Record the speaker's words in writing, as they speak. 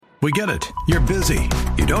We get it. You're busy.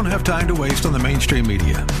 You don't have time to waste on the mainstream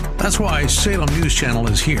media. That's why Salem News Channel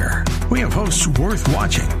is here. We have hosts worth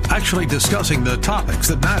watching, actually discussing the topics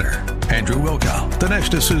that matter. Andrew Wilkow,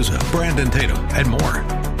 Dinesh D'Souza, Brandon Tatum, and more.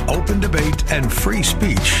 Open debate and free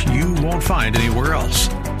speech you won't find anywhere else.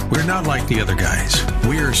 We're not like the other guys.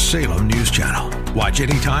 We're Salem News Channel. Watch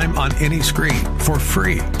anytime on any screen for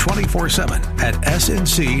free 24/7 at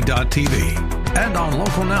snc.tv and on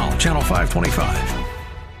Local Now, Channel 525.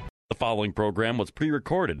 The following program was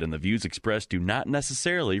pre-recorded and the views expressed do not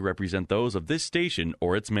necessarily represent those of this station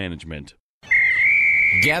or its management.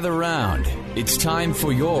 Gather round. It's time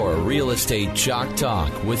for your Real Estate Chalk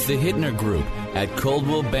Talk with the Hittner Group at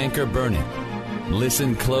Coldwell Banker Burnett.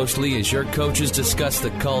 Listen closely as your coaches discuss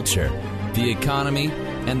the culture, the economy,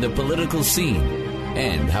 and the political scene,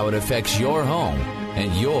 and how it affects your home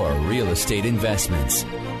and your real estate investments.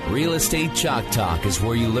 Real Estate Chalk Talk is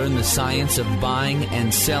where you learn the science of buying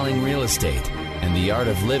and selling real estate and the art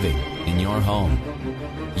of living in your home.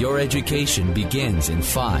 Your education begins in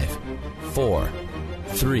 5, 4,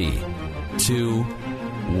 3, 2,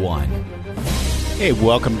 1. Hey,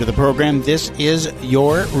 welcome to the program. This is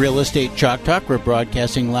your Real Estate Chalk Talk. We're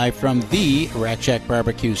broadcasting live from the Rat Shack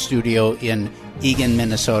Barbecue Studio in Eagan,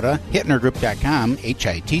 Minnesota. HittnerGroup.com,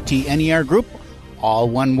 Hittner Group, all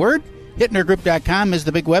one word. HittnerGroup.com is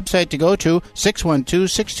the big website to go to.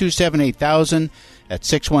 612-627-8000.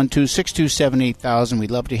 That's 612-627-8000.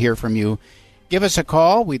 We'd love to hear from you. Give us a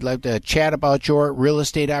call. We'd love to chat about your real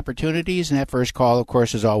estate opportunities. And that first call, of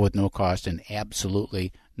course, is all with no cost and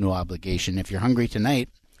absolutely no obligation. If you're hungry tonight,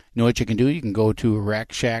 you know what you can do? You can go to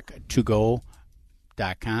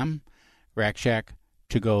rackshack2go.com.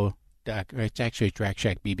 Rackshack2go. It's actually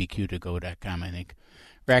rackshackbbq2go.com, I think.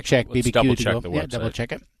 Rackshackbbq2go. Yeah, double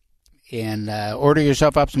check it. And order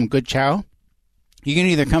yourself up some good chow. You can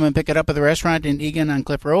either come and pick it up at the restaurant in Eagan on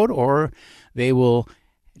Cliff Road, or they will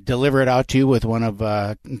deliver it out to you with one of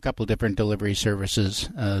a couple different delivery services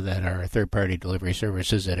that are third-party delivery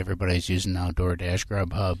services that everybody's using now, DoorDash,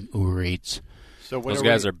 Grubhub, Uber Eats. So those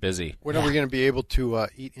guys are busy. When are we going to be able to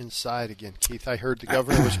eat inside again, Keith? I heard the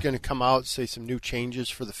governor was going to come out and say some new changes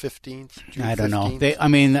for the 15th, June I don't 15th.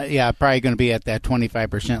 know. Probably going to be at that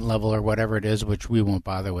 25% level or whatever it is, which we won't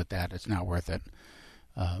bother with that. It's not worth it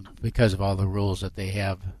because of all the rules that they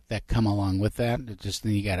have that come along with that. It's just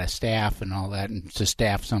then you got a staff and all that, and to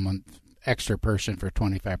staff someone extra person for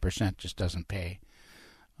 25% just doesn't pay.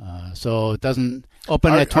 So it doesn't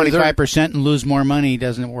open at 25% and lose more money.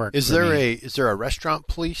 Doesn't work. Is there a restaurant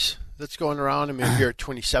police that's going around? I mean, if you're at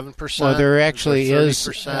 27%. Well, there actually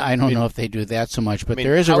is. I don't know if they do that so much, but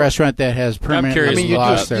there is a restaurant that has permanently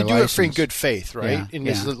lost their license. You do it for in good faith, right? Yeah, and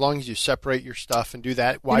as long as you separate your stuff and do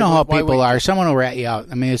that. You know how people are. Someone will rat you out.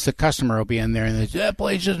 I mean, it's the customer will be in there and they say, that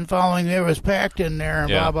place isn't following. It was packed in there and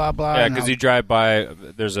blah, blah, blah. Yeah, because you drive by,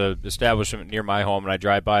 there's an establishment near my home, and I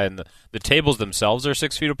drive by, and the tables themselves are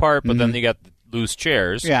 6 feet apart, but then you got loose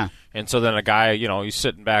chairs. Yeah. And so then a guy, he's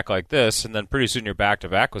sitting back like this, and then pretty soon you're back to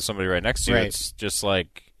back with somebody right next to you. Right. It's just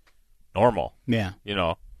like normal. Yeah.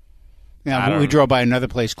 Yeah, we drove by another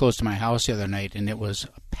place close to my house the other night, and it was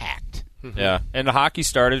packed. Yeah. And the hockey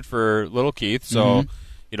started for little Keith, so,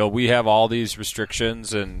 we have all these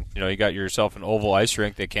restrictions, and, you got yourself an oval ice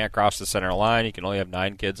rink. They can't cross the center line. You can only have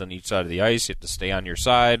 9 kids on each side of the ice. You have to stay on your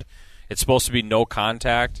side. It's supposed to be no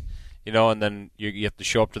contact, and then you have to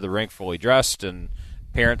show up to the rink fully dressed, and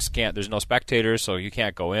parents can't. There's no spectators, so you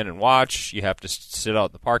can't go in and watch. You have to sit out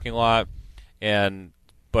in the parking lot.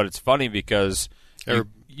 But it's funny because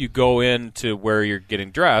you go into where you're getting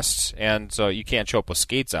dressed, and so you can't show up with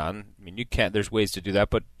skates on. I mean, you can't. There's ways to do that,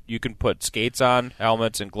 but you can put skates on,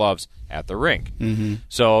 helmets, and gloves at the rink. Mm-hmm.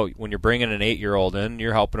 So when you're bringing an 8-year-old in,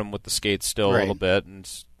 you're helping them with the skates still a little bit and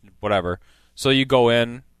whatever. So you go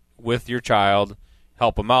in with your child,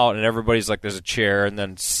 help them out, and everybody's like, there's a chair, and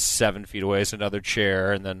then 7 feet away is another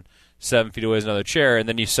chair, and then 7 feet away is another chair, and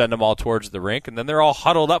then you send them all towards the rink, and then they're all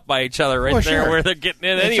huddled up by each other there where they're getting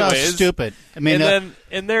in anyways. It's all stupid. I mean,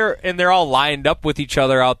 and they're all lined up with each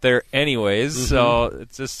other out there anyways, so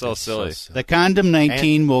it's just so silly. The Condom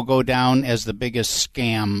 19 will go down as the biggest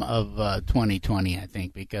scam of 2020, I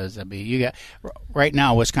think, because you got right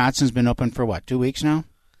now Wisconsin's been open for what, 2 weeks now?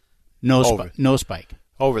 No spike.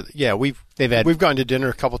 We've gone to dinner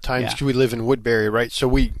a couple times because we live in Woodbury, right? So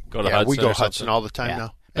we go Hudson all the time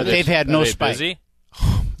now. But they've had no spike. Busy?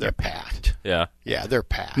 They're packed. Yeah, they're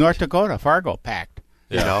packed. North Dakota, Fargo, packed.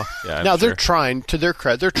 Yeah. Now they're trying. To their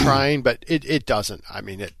credit, they're trying, but it doesn't. I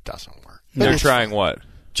mean, it doesn't work. They're trying what?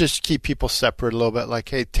 Just keep people separate a little bit. Like,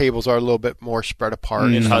 hey, tables are a little bit more spread apart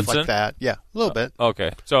in and stuff Hudson? like that. Yeah, a little bit.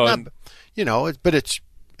 Okay, so but it's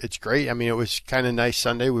it's great. I mean, it was kind of nice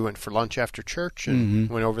Sunday. We went for lunch after church and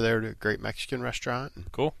went over there to a great Mexican restaurant.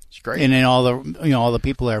 Cool. It's great. And then all the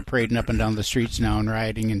people are parading up and down the streets now and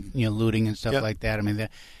rioting and looting and stuff like that. I mean,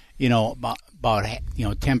 about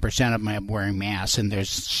 10% of them are wearing masks, and there's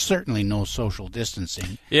certainly no social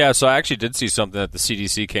distancing. Yeah, so I actually did see something that the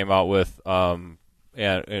CDC came out with in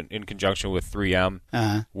conjunction with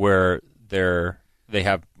 3M, where they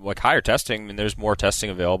have like higher testing. I mean, there's more testing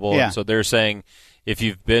available. Yeah. And so they're saying if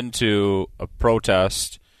you've been to a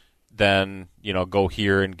protest, then go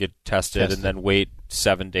here and get tested. And then wait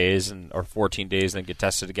 7 days or 14 days and then get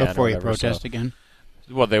tested again before you protest again.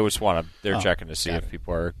 Well, they just they're checking to see if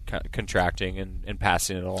people are contracting and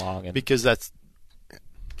passing it along. And because that's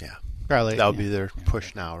probably that'll be their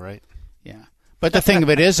push now, right? Yeah. But the thing of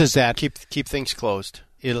it is that keep things closed.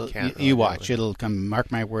 You watch. It'll come.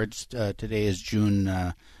 Mark my words. Today is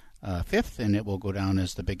June 5th, and it will go down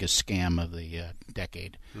as the biggest scam of the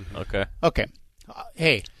decade. Okay.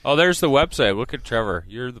 Hey. Oh, there's the website. Look at Trevor.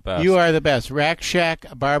 You're the best. You are the best.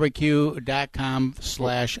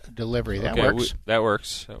 RackShackBarbecue.com/delivery. That works.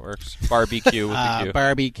 That works. Barbecue with the Q.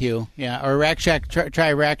 Barbecue. Yeah. Or Rack Shack.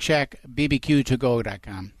 Try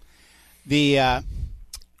RackShackBBQ2Go.com.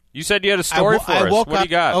 You said you had a story for us. What do you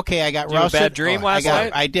got? Okay, I got rousted. You have a bad dream last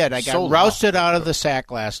night? I did. I got rousted out of the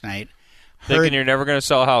sack last night. Thinking you're never going to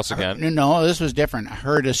sell a house again. No, this was different. I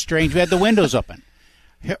heard a strange... We had the windows open.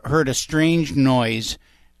 Heard a strange noise,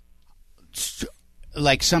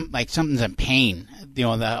 like something's in pain.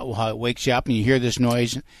 How it wakes you up and you hear this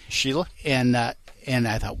noise. Sheila? And I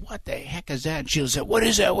thought, what the heck is that? And Sheila said, what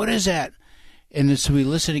is that? What is that? And so we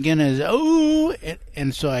listen again and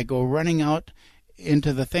and so I go running out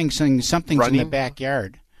into the thing saying something's in the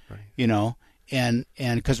backyard, and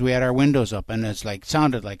because we had our windows up and it's like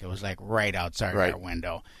sounded like it was like right outside our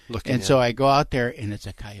window. So I go out there and it's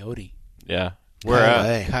a coyote. Yeah. Where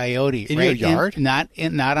at? Coyote. In your yard? Not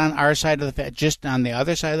on our side of the fence, just on the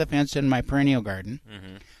other side of the fence in my perennial garden,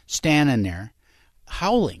 standing there,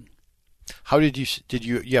 howling. How did you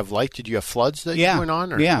have light? Did you have floods that you went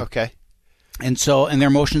on? Or? Yeah. Okay. And they're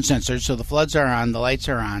motion sensors, so the floods are on, the lights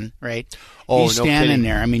are on, right? Oh, he's standing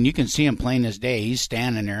there. I mean, you can see him plain as day. He's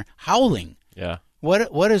standing there howling. Yeah.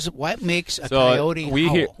 What makes a coyote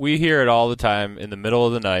howl? We hear it all the time in the middle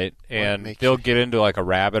of the night, and they'll get into like a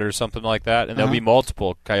rabbit or something like that, and there'll be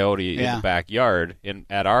multiple coyote in the backyard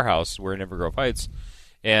at our house. We're in Evergrove Heights,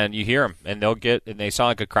 and you hear them, and they sound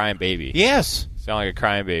like a crying baby. Yes. Sound like a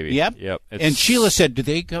crying baby. Yep. And Sheila said, "Do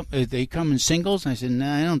they come? They come in singles?" And I said,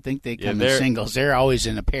 "No, I don't think they come in singles. They're always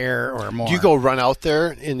in a pair or more." Do you go run out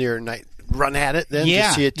there in your night? Run at it then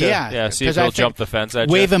to see it? See if he'll jump the fence at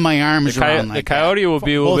you. Waving my arms around like the coyote will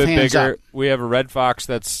be a little bit bigger. Up. We have a red fox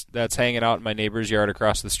that's hanging out in my neighbor's yard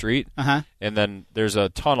across the street. And then there's a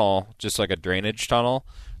tunnel, just like a drainage tunnel,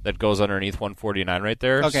 that goes underneath 149 right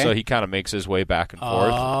there. Okay. So he kind of makes his way back and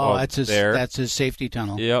forth. Oh, that's his safety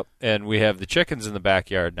tunnel. Yep. And we have the chickens in the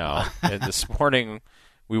backyard now. And this morning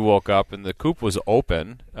we woke up and the coop was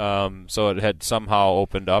open. So it had somehow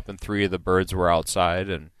opened up and 3 of the birds were outside.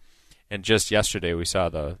 And just yesterday we saw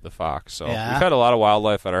the fox. So we've had a lot of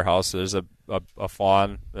wildlife at our house. There's a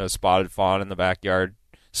fawn, a spotted fawn in the backyard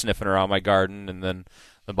sniffing around my garden. And then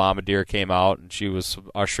the mama deer came out and she was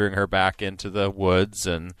ushering her back into the woods.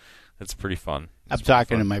 And it's pretty fun. I'm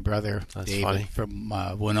talking to my brother, David, from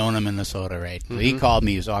Winona, Minnesota, right? So he called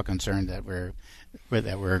me. He was all concerned that we're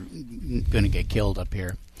going to get killed up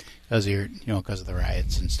here because of the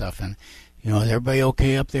riots and stuff. And is everybody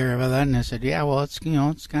okay up there with that? And I said, yeah, well, it's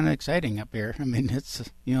kind of exciting up here. I mean, it's,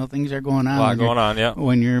 things are going on. A lot going on, yeah.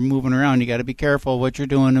 When you're moving around, you got to be careful what you're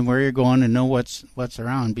doing and where you're going and know what's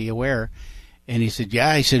around. Be aware. And he said,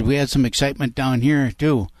 yeah. He said, we had some excitement down here,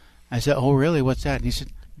 too. I said, oh, really? What's that? And he said,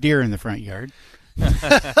 deer in the front yard.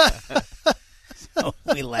 So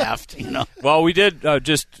we laughed, Well, we did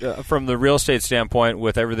from the real estate standpoint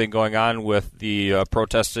with everything going on with the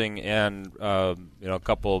protesting and, a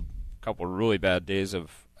couple really bad days of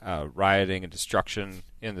rioting and destruction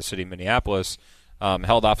in the city of Minneapolis,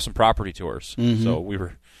 held off some property tours. So we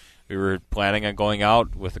were planning on going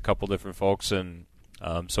out with a couple different folks, and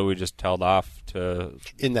so we just held off to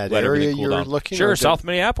in that let area cool you're down. looking. Sure, South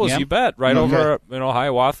Minneapolis, you bet, right over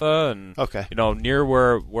Hiawatha and near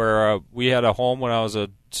where we had a home when I was a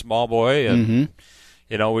small boy, and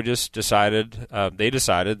we just decided they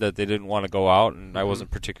decided that they didn't want to go out, and I wasn't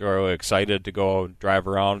particularly excited to go and drive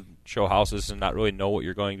around, show houses, and not really know what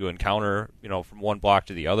you're going to encounter, from one block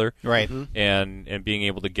to the other, right? And being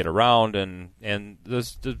able to get around and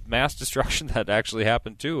the mass destruction that actually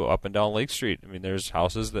happened too up and down Lake Street. I mean, there's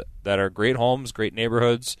houses that are great homes, great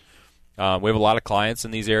neighborhoods. We have a lot of clients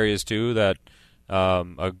in these areas too that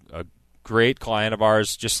A great client of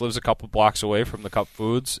ours just lives a couple blocks away from the Cup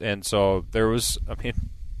Foods, and so there's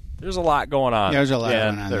a lot going on. There's a lot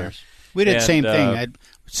going on there. We did the same thing.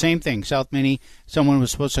 Same thing. South Mini, someone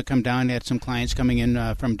was supposed to come down. They had some clients coming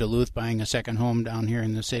in from Duluth buying a second home down here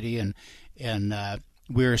in the city, and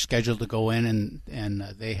we were scheduled to go in, and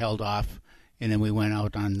they held off. And then we went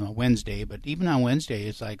out on Wednesday. But even on Wednesday,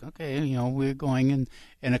 it's like, okay, we're going,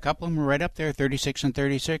 and a couple of them were right up there, 36 and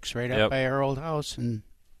 36, right up by our old house, and,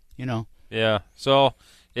 Yeah, so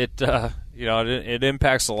it it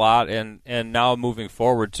impacts a lot, and now moving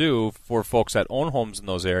forward, too, for folks that own homes in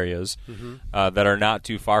those areas that are not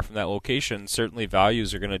too far from that location, certainly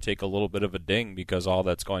values are going to take a little bit of a ding because all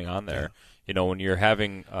that's going on there. When you're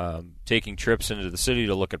taking trips into the city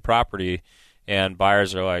to look at property, and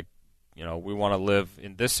buyers are like, we want to live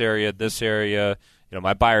in this area.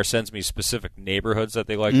 My buyer sends me specific neighborhoods that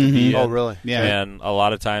they like to be in. Oh, really? Yeah. And a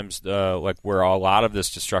lot of times, like where a lot of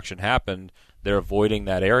this destruction happened, they're avoiding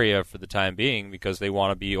that area for the time being because they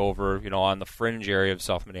want to be over, on the fringe area of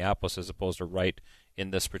South Minneapolis as opposed to right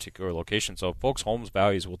in this particular location. So folks' homes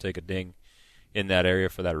values will take a ding in that area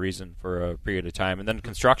for that reason for a period of time. And then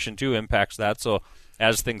construction, too, impacts that. So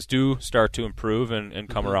as things do start to improve and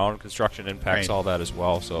come around, construction impacts all that as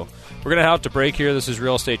well. So we're going to have to break here. This is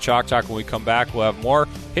Real Estate Chalk Talk. When we come back, we'll have more.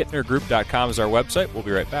 HittnerGroup.com is our website. We'll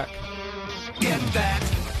be right back. Get that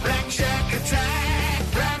Rack Shack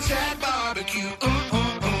attack, Rack Shack barbecue.